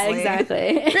 yeah, honestly.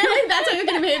 exactly. Really? That's what you're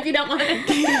going to be if you don't want it?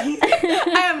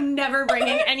 I am never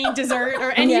bringing any dessert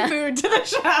or any food to the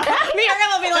show. Miriam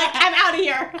will be like, I'm out of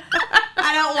here.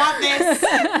 I don't want this.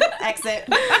 Exit.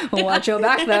 Watch your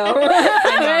back though.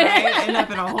 I know, right? End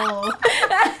up in a hole.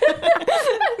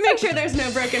 Make sure there's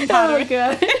no broken pottery.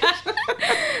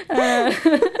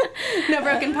 No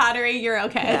broken pottery. You're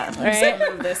okay. Yeah, I'm Right? just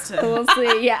gonna move this to We'll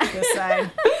see. Yeah. this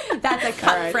side. That's a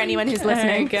cut for anyone who's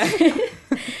listening.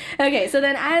 Okay, so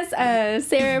then as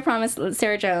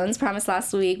Sarah Jones promised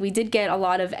last week, we did get a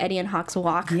lot of Eddie and Hawk's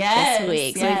walk this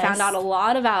week. So we found out a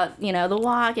lot about, the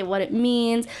walk and what it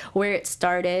means, where it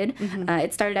started.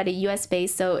 It started at a U.S.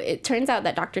 base. So it turns out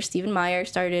that Dr. Stephen Meyer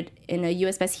started in a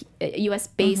U.S.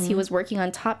 base. He was working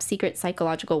on top secret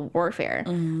psychological warfare.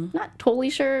 Not totally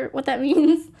sure what that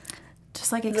means.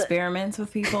 Just experiments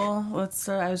with people.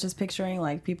 I was just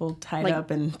picturing people tied up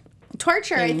and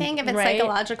Torture, I think, if it's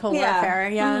psychological warfare.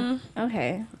 Yeah.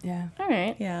 Okay. Yeah. All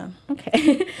right. yeah.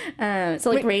 Okay.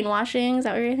 So brainwashing, is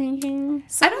that what you're thinking?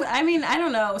 I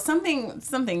don't know.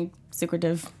 Something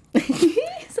secretive.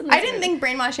 I didn't think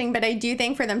brainwashing, but I do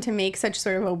think for them to make such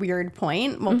sort of a weird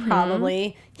point, we'll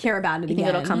probably hear about it again.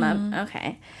 It'll come up.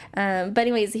 Okay. But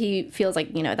anyways, he feels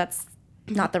like, that's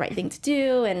not the right thing to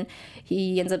do, and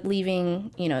he ends up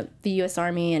leaving, the U.S.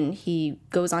 Army, and he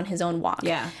goes on his own walk.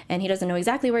 Yeah. And he doesn't know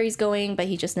exactly where he's going, but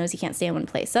he just knows he can't stay in one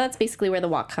place. So that's basically where the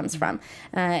walk comes from.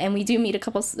 And we do meet a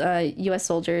couple U.S.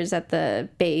 soldiers at the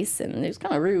base, and it was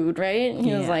kind of rude, right?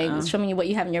 He was like, show me what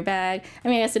you have in your bag. I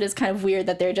mean, I guess it is kind of weird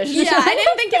that they're just... Yeah, I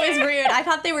didn't think it was rude. I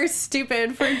thought they were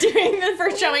stupid for doing this,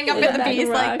 for showing up at the base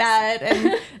like that.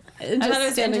 And I thought it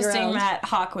was interesting that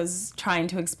Hawk was trying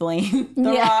to explain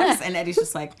the rocks, and Eddie's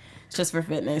just like, It's just for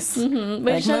fitness. But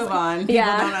Like, it's just- move on. People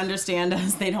yeah. don't understand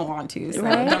us. They don't want to, so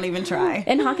Right? don't even try.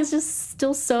 And Hawk is just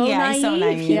still so Yeah, naive. he's so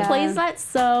naive. He Yeah. plays that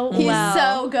so He's well.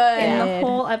 so good. In the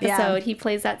whole episode, Yeah. he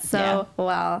plays that so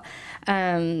well.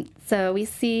 So we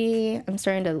see, I'm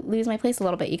starting to lose my place a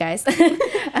little bit, you guys.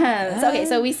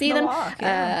 So we see them. Hawk,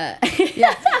 Yeah.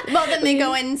 Well, then they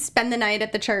go and spend the night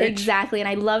at the church. Exactly, and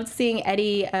I loved seeing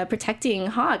Eddie protecting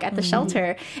Hawk at the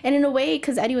shelter. And in a way,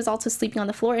 because Eddie was also sleeping on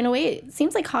the floor, in a way, it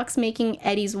seems like Hawk's making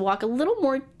Eddie's walk a little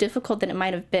more difficult than it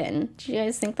might have been. Do you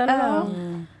guys think that at all?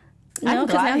 No,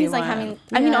 because now he's like having.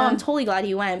 I'm totally glad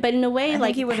he went, but in a way, I like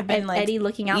think he would have been like Eddie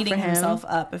looking out eating for him. himself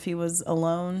up if he was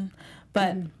alone.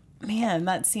 But man,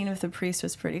 that scene with the priest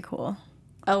was pretty cool.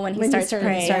 Oh, when he When he starts started-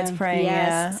 praying. Starts praying. Yes.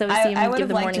 Yeah. So we see him I would give have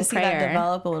the liked morning to see prayer. that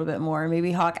develop a little bit more.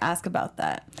 Maybe Hawk ask about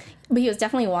that. But he was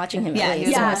definitely watching him. Yeah, at he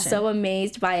least. was I watching. was so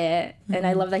amazed by it, and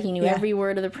I love that he knew every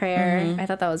word of the prayer. I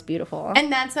thought that was beautiful.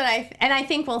 And that's what I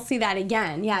think we'll see that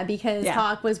again. Yeah, because Yeah.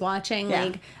 Hawk was watching Yeah.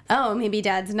 like, oh, maybe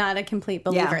Dad's not a complete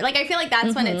believer. Yeah. Like I feel like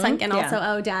that's when it sunk in. Yeah. Also,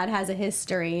 oh, Dad has a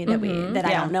history that I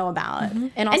Yeah. don't know about. And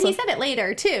And he also- said it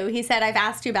later too. He said, "I've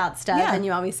asked you about stuff, Yeah. and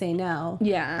you always say no."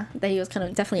 Yeah, that he was kind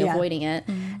of definitely Yeah. avoiding it.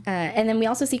 And then we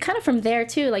also see kind of from there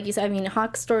too, like you said, I mean,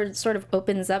 Hawk sort of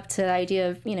opens up to the idea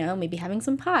of, maybe having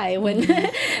some pie when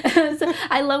so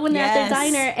I love when they're at Yes. the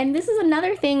diner. And this is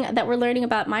another thing that we're learning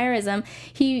about Meyerism.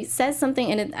 He says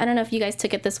something, and I don't know if you guys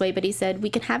took it this way, but he said, we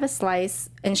can have a slice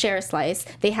and share a slice.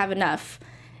 They have enough.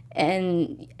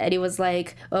 And Eddie was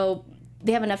like, oh,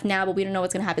 they have enough now, but we don't know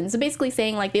what's going to happen. So basically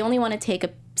saying, like, they only want to take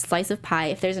a slice of pie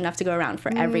if there's enough to go around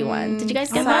for everyone. Did you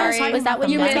guys get that? Sorry. Was that what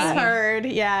You meant? misheard?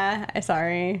 Yeah,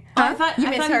 sorry. I thought You he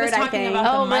was misheard, I talking think.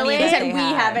 about Oh, the money really? that He said they we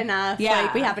had. have enough. Yeah,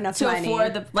 Like we have enough to money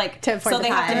afford the to afford so the they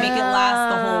have to pie. make it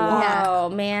last the whole walk. Yeah. Oh,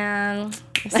 man.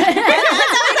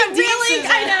 Really,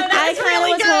 I know I that's kind of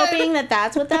really was good. hoping that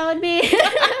that's what that would be.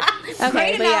 Okay,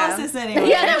 Great but yeah. analysis anyway.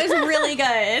 Yeah, that was really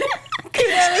good.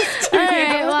 Kudos to All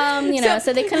right, well,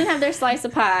 so they couldn't have their slice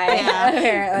of pie,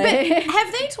 apparently. But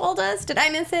have they told us? Did I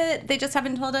miss it? They just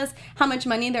haven't told us how much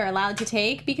money they're allowed to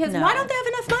take because why don't they have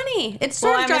enough money? It's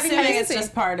sort Well, of I'm driving me assuming crazy. it's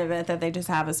just part of it that they just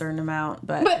have a certain amount,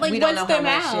 but like, we don't what's know the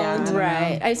how much. Yeah, I amount? don't know.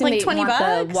 Right. I assume Like they $20 want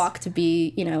bucks? the walk to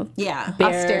be, Yeah. bare.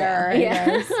 Austere, I Yeah.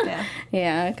 guess. Yeah.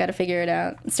 Yeah, got to figure it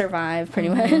out. Survive, pretty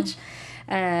much.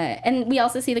 And we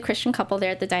also see the Christian couple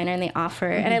there at the diner, and they offer.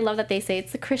 And I love that they say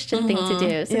it's the Christian thing to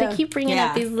do. So Yeah. they keep bringing Yeah.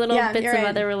 up these little Yeah, bits you're of right.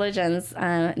 other religions,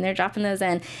 and they're dropping those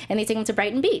in. And they take them to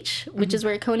Brighton Beach, which is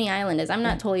where Coney Island is. I'm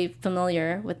not totally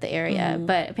familiar with the area,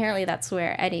 but apparently that's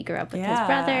where Eddie grew up with his Yeah.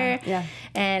 brother. Yeah.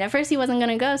 And at first he wasn't going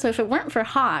to go. So if it weren't for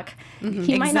Hawk,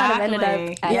 he might not have ended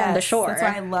up at the shore. That's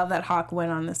why I love that Hawk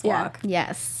went on this Yeah. walk.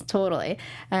 Yes, totally.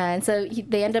 And so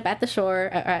they end up at the shore,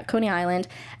 at Coney Island,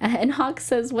 and Hawk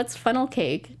says, "What's funnel cake?"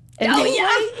 And Oh, he's yeah.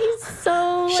 like- he's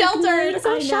so like, Sheltered.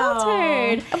 so I know.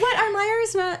 sheltered. What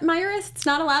are Meyerists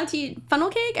not allowed to eat funnel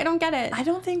cake? I don't get it. I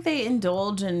don't think they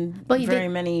indulge in Well, you very did-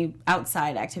 many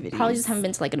outside activities. Probably just haven't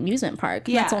been to like an amusement park.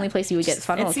 Yeah. That's the only place you would get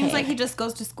funnel It seems cake. like he just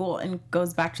goes to school and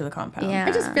goes back to the compound. Yeah.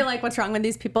 I just feel like what's wrong with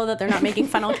these people that they're not making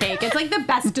funnel cake? It's like the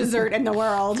best dessert in the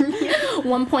world.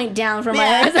 1 point down from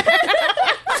Yeah. ours.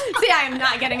 See, I am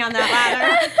not getting on that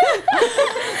ladder.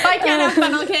 I can't have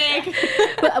funnel cake.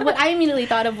 But what I immediately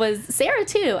thought of was Sarah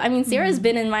too. I mean, Sarah's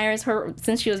been in Myers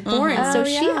since she was born, so Oh,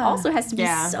 she yeah. also has to be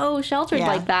Yeah. so sheltered Yeah.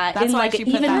 like that That's in why like she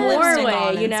an put even that more lipstick on way,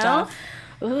 and you know? stuff.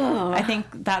 Ugh. I think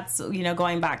that's,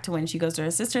 going back to when she goes to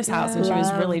her sister's house and she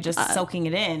was really just soaking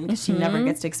it in because she never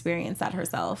gets to experience that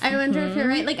herself. I wonder if you're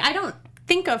right. Like, I don't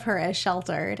think of her as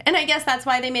sheltered. And I guess that's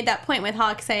why they made that point with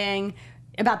Hawk saying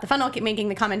about the funnel cake, making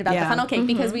the comment about the Yeah. funnel cake,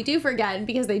 because we do forget,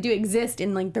 because they do exist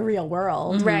in, like, the real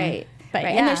world. Right. But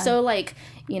right. yeah. And they're so like,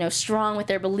 strong with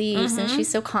their beliefs and she's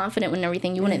so confident in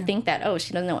everything. You wouldn't think that, oh,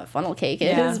 she doesn't know what funnel cake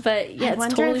Yeah. is, but yeah, it's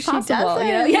wonder totally if she possible. doesn't.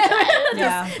 Yeah.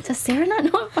 Yeah. Does Sarah not know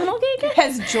what funnel cake is?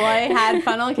 Has Joy had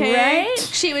funnel cake? Right?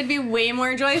 She would be way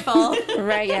more joyful.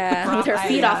 Right, yeah. With her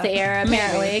feet Yeah. off the air,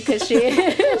 apparently, because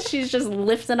she's just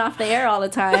lifting off the air all the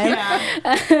time.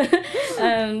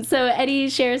 So Eddie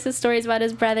shares his stories about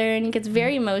his brother, and he gets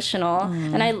very emotional.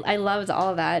 And I loved all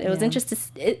of that. It was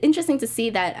interesting to see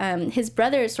that his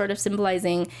brother is sort of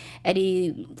symbolizing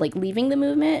Eddie like leaving the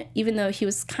movement, even though he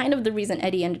was kind of the reason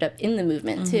Eddie ended up in the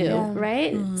movement too,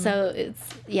 right? So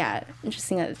it's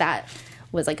interesting that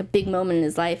was like a big moment in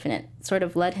his life, and it sort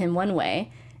of led him one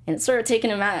way. And it's sort of taking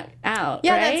him out, Yeah, right?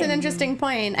 that's an interesting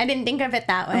point. I didn't think of it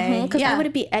that way. Because yeah. why would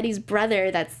it be Eddie's brother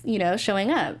that's,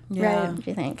 showing up? Yeah. What do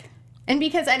you think? And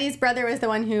because Eddie's brother was the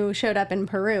one who showed up in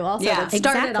Peru also Yeah. that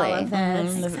started all of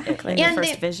Exactly. this. The And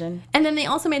first they- vision. And then they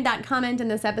also made that comment in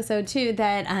this episode too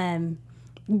that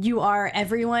you are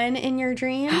everyone in your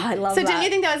dream. I love so that. didn't you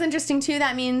think that was interesting too?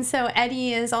 That means so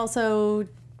Eddie is also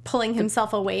pulling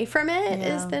himself away from it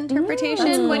is the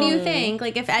interpretation. What do you think?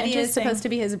 Like if Eddie is supposed to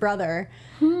be his brother,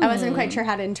 I wasn't quite sure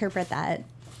how to interpret that.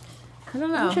 I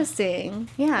don't know. Interesting.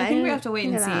 Yeah, I think we have to wait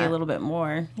and see a little bit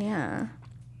more. Yeah.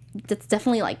 That's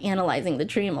definitely like analyzing the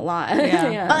dream a lot.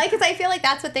 Yeah. Well, because I feel like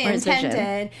that's what they Or his vision.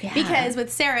 intended. Yeah. Because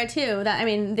with Sarah too, that I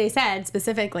mean, they said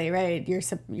specifically, right?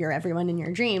 You're everyone in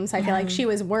your dream. So I feel like she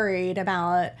was worried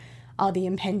about all the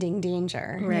impending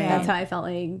danger. Right. That's how I felt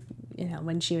like, you know,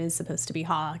 when she was supposed to be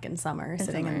Hawk and Summer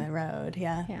sitting on the road.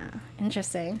 Yeah. Yeah,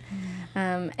 interesting.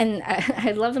 And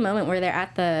I love the moment where they're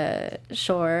at the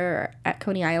shore at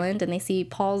Coney Island and they see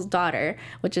Paul's daughter,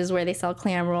 which is where they sell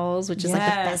clam rolls, which is like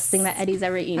the best thing that Eddie's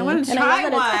ever eaten. I want to And try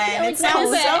love one. that It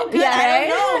sounds so good. Yeah, I right?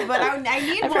 don't know, but I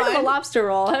need I've one. heard of a lobster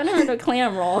roll. I haven't heard of a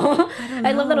clam roll.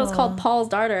 I love that it was called Paul's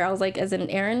daughter. I was like, as in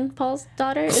Aaron Paul's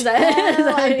daughter? Is that?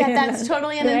 I bet that's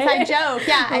totally an inside joke.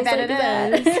 Yeah, I bet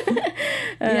it is.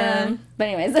 Yeah. But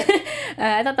anyways,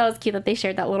 I thought that was cute that they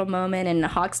shared that little moment, and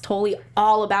Hawk's totally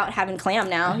all about having clam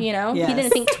now, you know? Yes. He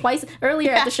didn't think twice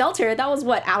earlier at the shelter. That was,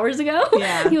 what, hours ago?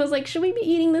 Yeah. He was like, should we be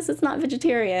eating this? It's not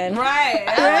vegetarian. Right.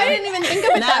 I didn't even think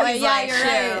of it Now that way. he's Yeah, like, you're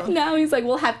right. shoot. Now he's like,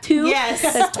 we'll have two. Yes.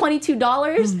 That's $22.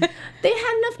 They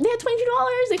had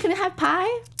 $22. They couldn't have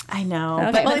pie. I know.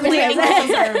 Okay. But Well, the clam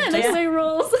rolls are The just clam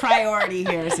rolls. priority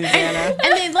here, Susanna.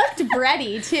 And they looked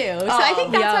bready too. So I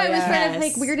think that's why I was kind of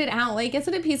yes. like weirded out. Like, is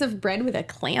it a piece of bread with a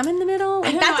clam in the middle?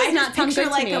 Like, I that does just not sound picture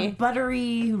good like to me. a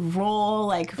buttery roll,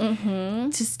 like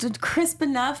just crisp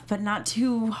enough, but not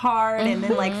too hard, and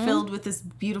then like filled with this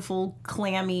beautiful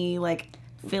clammy like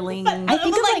filling. I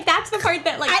think of like that's the part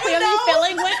that like I don't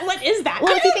clammy know. filling. What is that?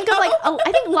 Well, if you think of like,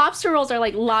 I think lobster rolls are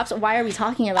like lobster. Why are we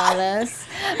talking about this?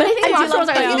 But I think lobster rolls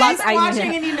are If like you guys lobster. are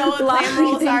watching and you know what clam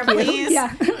rolls are,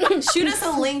 please shoot us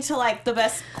a link to like the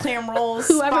best clam rolls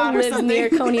spot Whoever or lives something. near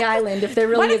Coney Island, if there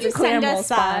Why really don't is you a clam send roll us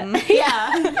spot. some?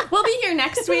 Yeah. We'll be here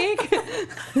next week.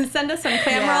 Send us some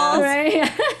clam Yeah. rolls.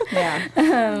 Right?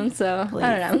 Yeah. So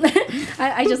I don't know.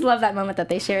 I just love that moment that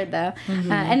they shared though.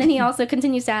 And then he also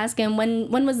continues to ask him,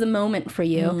 when was the moment for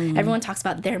you? Everyone talks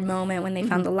about their moment when they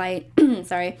found the light.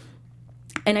 Sorry.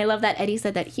 And I love that Eddie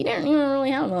said that he didn't even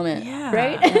really have a moment, Yeah.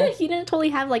 right? He didn't totally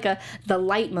have like the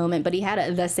light moment, but he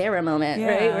had the Sarah moment,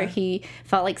 right? Yeah. Where he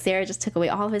felt like Sarah just took away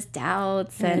all of his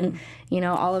doubts and, you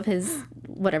know, all of his,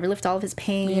 whatever, lift all of his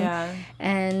pain. Yeah.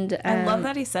 And I love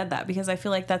that he said that because I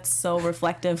feel like that's so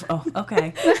reflective. Oh,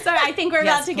 okay. Sorry, I think we're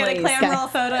about to get a please. clam Okay. roll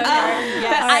photo.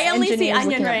 yes. But I Our only see engineer's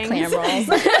onion looking up rings.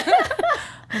 clam rolls.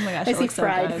 Oh my gosh. I it see looks so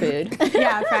fried good. food.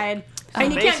 Yeah, fried.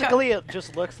 And you can't go. Basically, it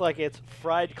just looks like it's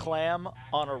fried clam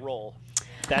on a roll.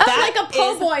 Oh, like a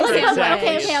po' boy Okay, sandwich. okay,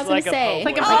 I was It's gonna like a say. po'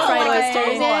 Like boy. fried Oh,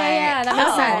 oysters. okay. Yeah, that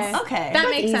makes sense. Okay. That That's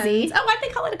makes easy. sense. Oh, why'd they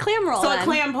call it a clam roll? So then? a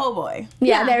clam po' boy.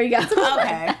 Yeah, there you go.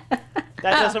 Okay.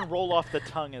 That doesn't roll off the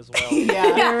tongue as well.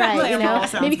 Yeah. You're right, you Clam know. roll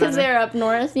sounds Maybe because better. they're up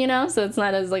north, you know, so it's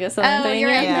not as like a southern Oh, thing. you're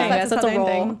right. Yeah. That's a so it's a southern roll.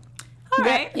 thing. All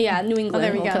right. Yeah, New England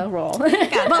there we will go. roll.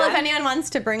 Well, if anyone wants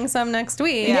to bring some next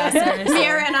week, Yeah, seriously.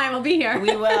 Mira and I will be here.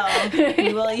 We will.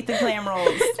 We will eat the clam rolls.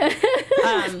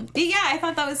 But yeah, I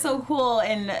thought that was so cool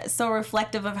and so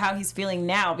reflective of how he's feeling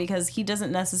now because he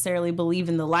doesn't necessarily believe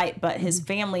in the light, but his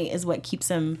family is what keeps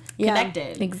him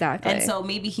connected. exactly. And so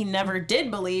maybe he never did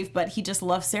believe, but he just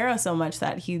loves Sarah so much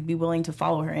that he'd be willing to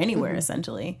follow her anywhere,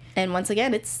 essentially. And once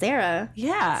again, it's Sarah.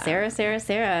 Yeah. Sarah.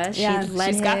 Yeah, She led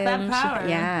she's him. got that power.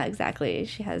 Yeah, exactly.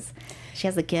 She has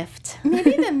a gift.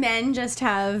 Maybe the men just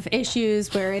have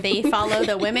issues where they follow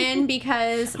the women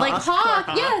because, like Hawk,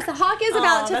 yes, Hawk is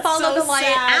about to that's follow so the light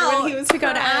sad when out he was to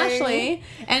go to crying. Ashley,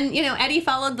 and you know Eddie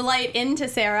followed the light into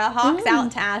Sarah. Hawk's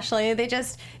out to Ashley.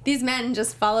 These men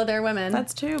just follow their women.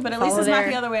 That's true, but at least Follow it's not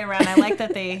their- the other way around. I like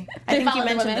that they I think follow you the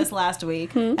mentioned women. this last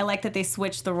week. I like that they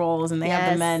switched the roles and they have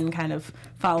Yes. the men kind of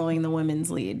following the women's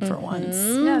lead for once.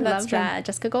 yeah, Love that.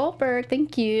 Jessica Goldberg,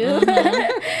 thank you.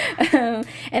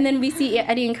 And then we see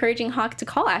Eddie encouraging Hawk to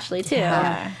call Ashley too.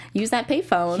 Yeah. Use that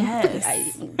payphone. Yes.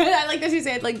 I like that she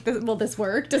said, like, will this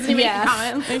work? Doesn't he make Yeah. a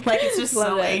comment? Like it's just so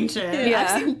Love it. ancient. Yeah.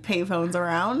 I've seen payphones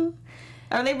around.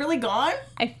 Are they really gone?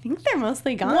 I think they're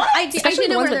mostly gone. What? I Especially do the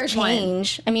know ones where with there's one.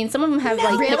 change. I mean, some of them have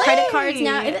like the Really? credit cards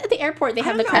now. At the airport, they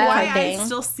have the I don't credit know card why thing. I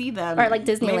still see them. Or like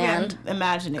Maybe I'm Disneyland.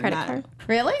 imagining Credit that. card.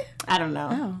 Really? I don't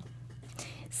know.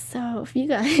 So if you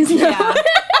guys know. Yeah.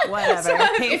 Whatever.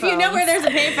 If you know where there's a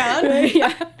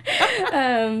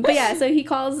payphone. But yeah, so he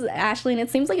calls Ashley and it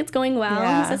seems like it's going well.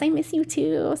 Yeah. He says, I miss you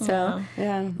too. So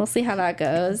Yeah. we'll see how that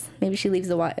goes. Maybe she leaves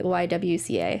the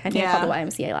YWCA. I think I called the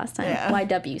YMCA last time. Yeah.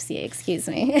 YWCA, excuse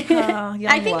me. Oh, young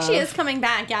I think love. she is coming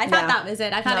back. Yeah, I thought Yeah. that was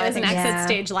it. I thought No, it I was an think- exit Yeah.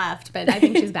 stage left, but I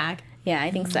think she's back. Yeah,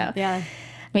 I think so. Yeah.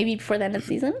 maybe before the end of the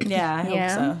season. Yeah, I hope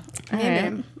so. All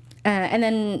right. And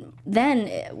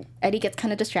then Eddie gets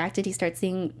kind of distracted. He starts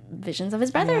seeing visions of his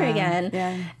brother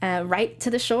again, right to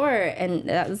the shore. And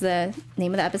that was the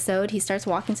name of the episode. He starts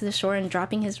walking to the shore and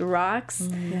dropping his rocks.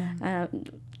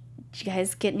 Did you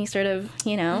guys get any sort of,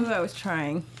 Ooh, I was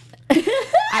trying.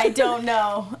 I don't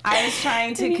know. I was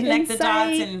trying to connect the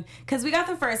dots, and because we got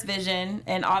the first vision,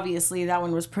 and obviously that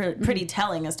one was pretty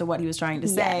telling as to what he was trying to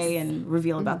say and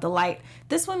reveal about the light.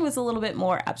 This one was a little bit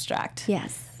more abstract.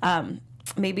 Yes.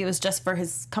 Maybe it was just for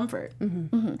his comfort.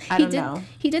 I don't know.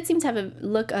 He did seem to have a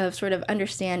look of sort of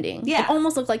understanding. Yeah. It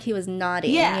almost looked like he was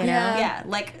nodding. Yeah, you know? yeah.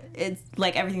 Like it's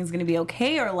like everything's gonna be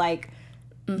okay, or like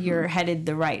you're headed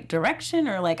the right direction,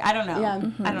 or like I don't know. Yeah.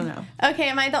 I don't know. Okay,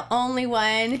 am I the only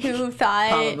one who thought?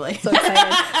 Probably. So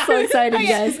excited. So excited, you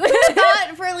guys. I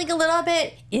thought for like a little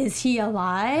bit, is he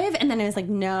alive? And then I was like,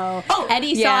 no. Oh,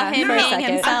 Eddie saw him for a hang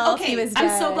second. himself. Okay, He was I'm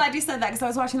dead. so glad you said that because I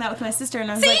was watching that with my sister,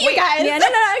 and I was See, like, you wait, guys. Yeah, no,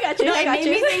 I got you. No, I it got made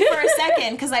you. me think for a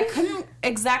second because I couldn't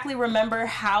exactly remember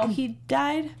how he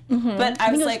died. But I think was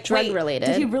it was like, drug wait, related.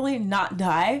 did he really not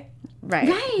die? Right.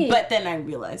 Right. But then I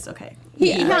realized, okay.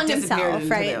 He like, hung disappeared himself, into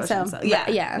the right? ocean, So,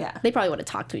 Yeah. They probably would have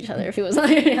talked to each other if he was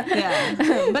like, Yeah.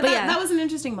 But that was an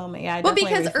interesting moment. Yeah. I Well,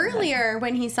 definitely because agree with that. earlier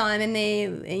when he saw him and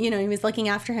they, he was looking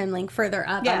after him like further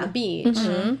up on the beach.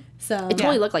 So It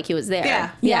totally looked like he was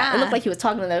there. Yeah. It looked like he was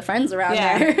talking to their friends around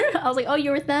there. I was like, oh,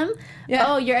 you're with them? Yeah.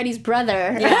 Oh, you're Eddie's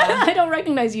brother. Yeah. I don't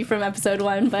recognize you from episode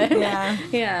 1, but Yeah.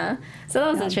 yeah. So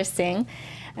that was interesting.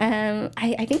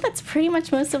 I think that's pretty much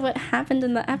most of what happened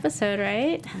in the episode,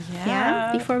 right?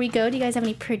 Yeah. Before we go, do you guys have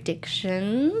any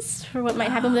predictions for what might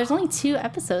happen? There's only 2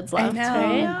 episodes left, know.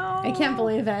 right? I can't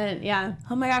believe it. Yeah.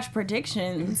 Oh my gosh,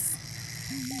 predictions.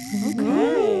 And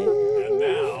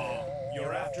now,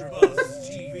 your AfterBuzz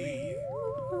TV.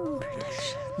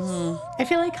 I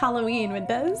feel like Halloween with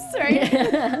this, right?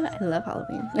 I love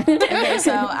Halloween. Okay,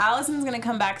 so Allison's gonna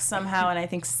come back somehow, and I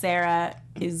think Sarah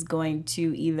is going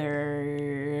to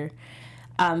either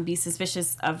be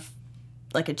suspicious of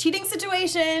like a cheating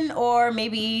situation, or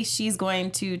maybe she's going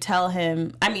to tell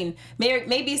him. I mean,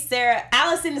 maybe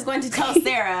Allison is going to tell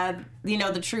Sarah,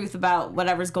 the truth about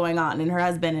whatever's going on in her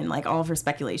husband and like all of her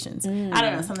speculations. I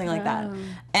don't know, something like that.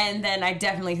 And then I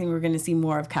definitely think we're going to see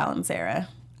more of Cal and Sarah.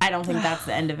 I don't think that's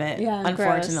the end of it, Yeah,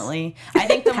 unfortunately. I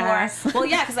think the Pass. more... Well,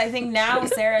 yeah, because I think now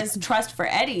Sarah's trust for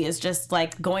Eddie is just,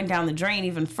 like, going down the drain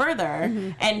even further,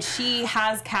 and she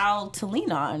has Cal to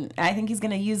lean on. I think he's going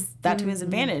to use that to his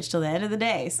advantage till the end of the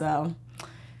day, so...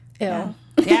 Ew.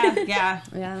 Yeah.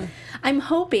 Yeah. I'm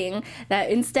hoping that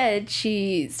instead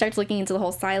she starts looking into the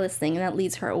whole Silas thing and that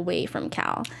leads her away from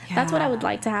Cal. That's what I would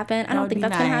like to happen. I don't would think be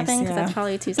that's going to nice, happen because yeah. that's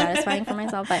probably too satisfying for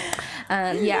myself. But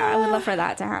I would love for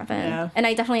that to happen. Yeah. And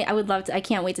I would love to, I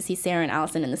can't wait to see Sarah and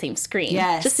Allison in the same screen.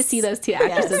 Yes. Just to see those 2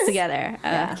 actresses Yes. together.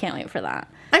 I can't wait for that.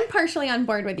 I'm partially on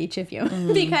board with each of you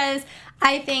because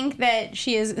I think that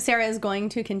Sarah is going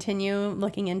to continue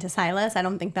looking into Silas. I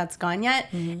don't think that's gone yet.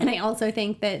 And I also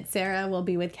think that Sarah will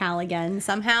be with Cal again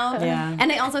somehow. Yeah.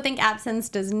 And I also think absence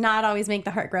does not always make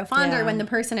the heart grow fonder Yeah. when the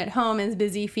person at home is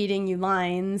busy feeding you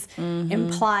lines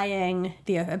implying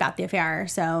about the affair.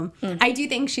 So I do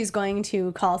think she's going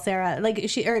to call Sarah,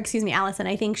 Allison.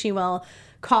 I think she will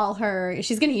call her.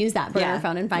 She's going to use that burner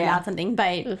phone and find out something.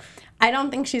 But I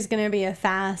don't think she's going to be a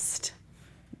fast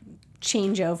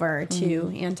changeover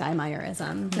to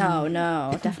anti-Myerism.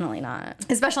 No, definitely not.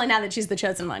 Especially now that she's the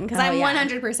chosen one. Because I'm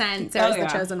 100% Sarah's the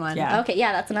chosen one. Yeah. Okay,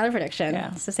 that's another prediction.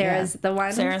 Yeah. So Sarah's the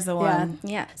one. Sarah's the one.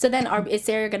 Yeah. So then is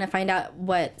Sarah going to find out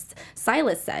what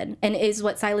Silas said? And is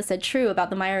what Silas said true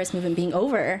about the Myeris movement being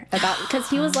over? Because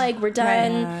he was like, we're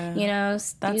done,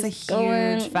 That's a he's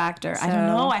going. huge factor. I don't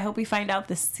know. I hope we find out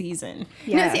this season.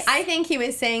 Yes. No, see, I think he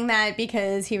was saying that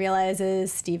because he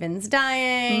realizes Steven's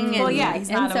dying. Well, yeah, he's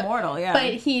not immortal, yeah.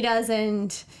 But he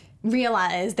doesn't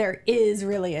realize there is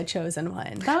really a chosen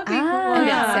one. That would be cool.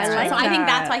 I like so I think that.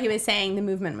 that's why he was saying the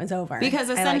movement was over. Because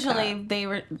essentially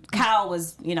Cal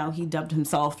was, he dubbed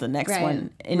himself the next Right. one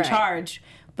in charge.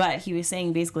 But he was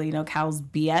saying basically, Cal's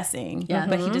BSing. Yeah.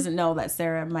 But he doesn't know that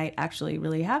Sarah might actually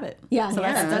really have it. Yeah, So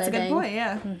yeah. that's a good thing. point,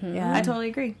 yeah. Yeah. I totally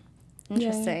agree.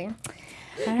 Interesting.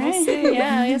 All right.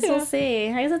 Yeah, I guess we'll see.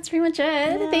 I guess that's pretty much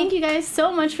it. Thank you guys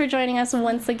so much for joining us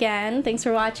once again. Thanks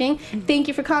for watching. Thank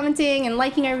you for commenting and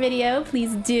liking our video.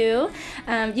 Please do.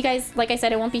 You guys, like I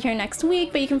said, I won't be here next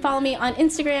week, but you can follow me on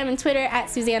Instagram and Twitter at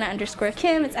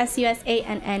Susanna_Kim. It's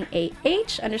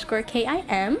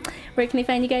SUSANNAH_KIM. Where can they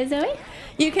find you guys, Zoe?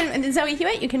 You can Zoe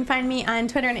Hewitt. You can find me on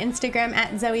Twitter and Instagram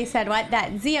at Zoe Said What.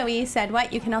 That's Zoe Said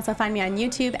What. You can also find me on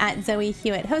YouTube at Zoe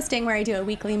Hewitt Hosting, where I do a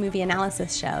weekly movie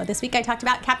analysis show. This week I talked about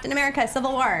about Captain America: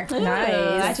 Civil War.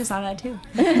 Nice. I just saw that too.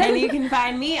 And you can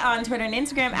find me on Twitter and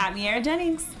Instagram at Miera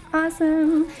Jennings.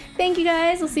 Awesome. Thank you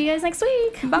guys. We'll see you guys next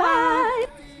week. Bye.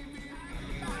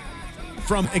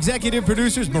 From executive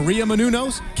producers Maria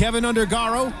Menounos, Kevin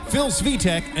Undergaro, Phil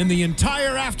Svitek, and the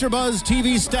entire AfterBuzz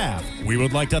TV staff, we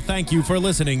would like to thank you for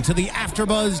listening to the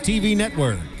AfterBuzz TV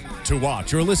network. To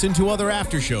watch or listen to other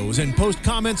after shows and post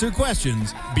comments or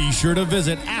questions, be sure to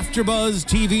visit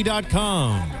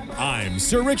AfterBuzzTV.com. I'm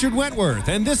Sir Richard Wentworth,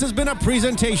 and this has been a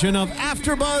presentation of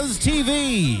AfterBuzz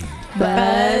TV.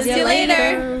 Buzz you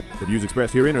later. The views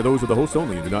expressed herein are those of the hosts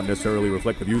only and do not necessarily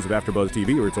reflect the views of AfterBuzz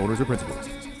TV or its owners or principals.